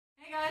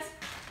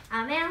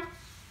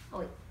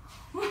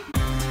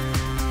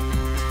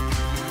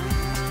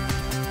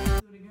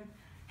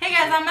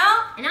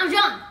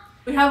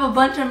We have a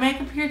bunch of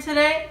makeup here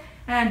today,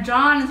 and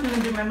John is going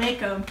to do my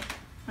makeup.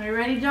 Are you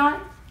ready, John?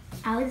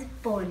 I was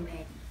born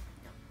ready.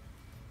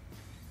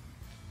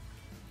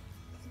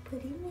 Just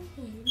put in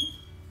the hand.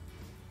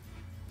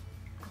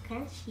 I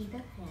can't see the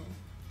hand.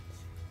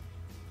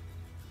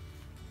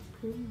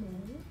 Put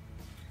more.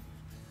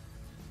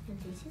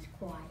 And this is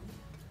quiet.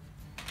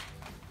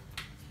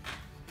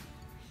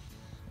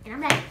 And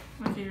I'm ready.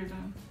 Okay, you're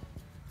done.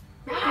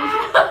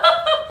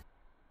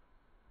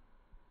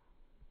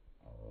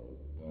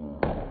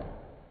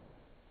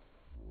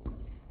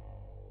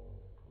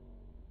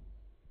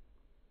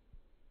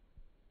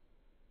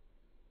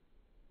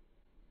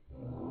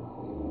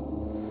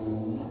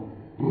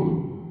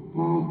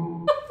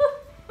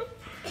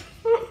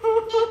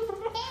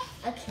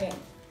 Okay.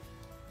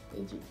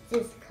 Did you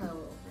this color?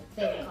 My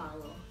favorite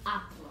color,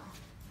 aqua.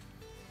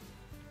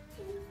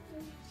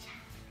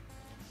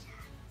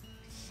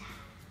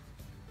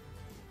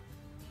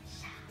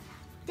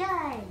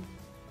 Done.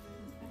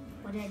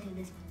 What did I do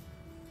this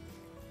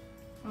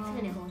one?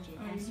 It's gonna hold you.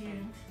 That's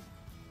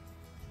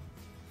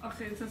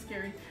okay, it's so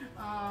scary.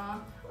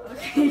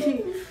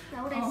 Okay.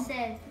 Now what I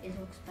said is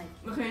looks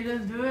spiky. Okay,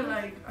 just do it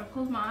like I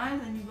close my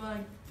eyes and you go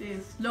like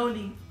this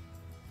slowly.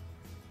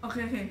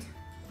 Okay, okay.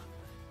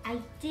 I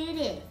did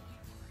it.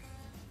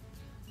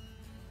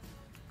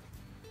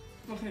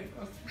 Okay.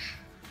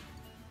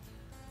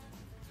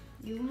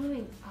 You're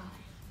moving eye.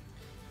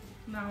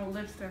 Now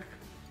lipstick.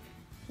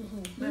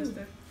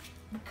 Lipstick.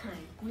 Okay,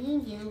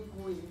 green, yellow,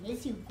 green.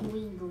 Yes, you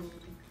green.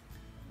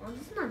 Oh,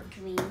 this is not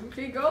green.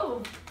 Okay,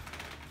 go.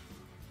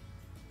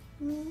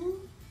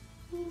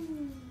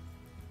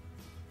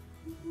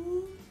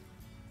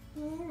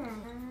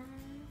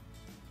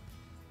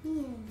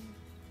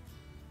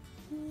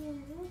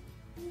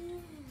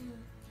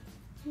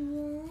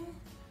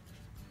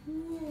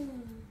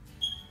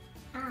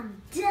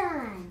 I'm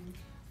done.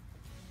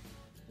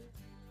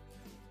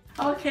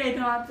 Okay,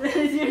 Tom, this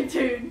is your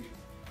turn.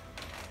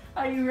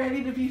 Are you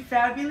ready to be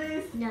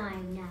fabulous? No,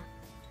 I'm not.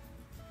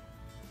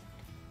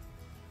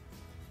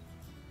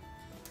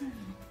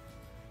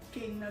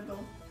 Okay, now go.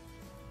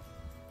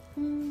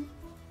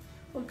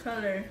 What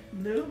color?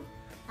 Blue?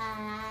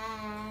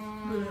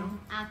 Blue.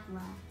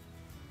 Aqua.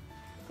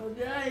 Oh,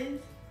 guys.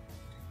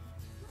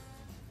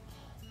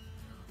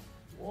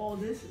 Whoa,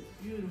 this is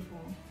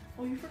beautiful.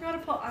 Oh, you forgot to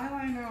put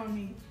eyeliner on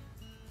me.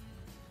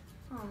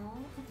 Oh,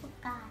 I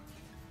forgot.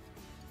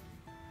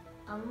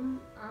 I'm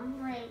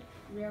like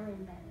really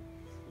embarrassed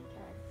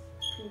because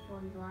people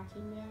are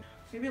watching it.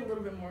 Maybe a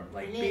little bit more,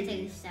 like I need to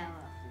take a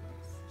shower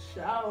after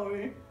Shower?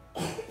 this.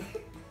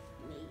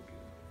 Maybe.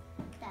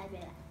 That'd be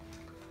like.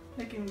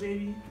 Looking,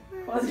 baby.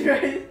 Close your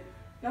eyes.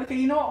 Okay,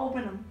 you know what?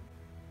 Open them.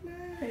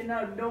 Hey,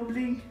 now don't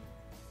blink.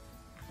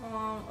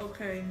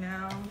 Okay,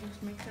 now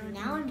just make sure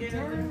Now I'm get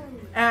done.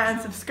 it.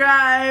 And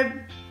subscribe.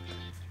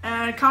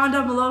 And comment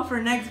down below for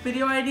next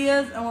video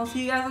ideas. And we'll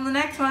see you guys on the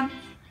next one.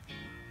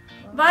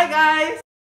 Bye, guys.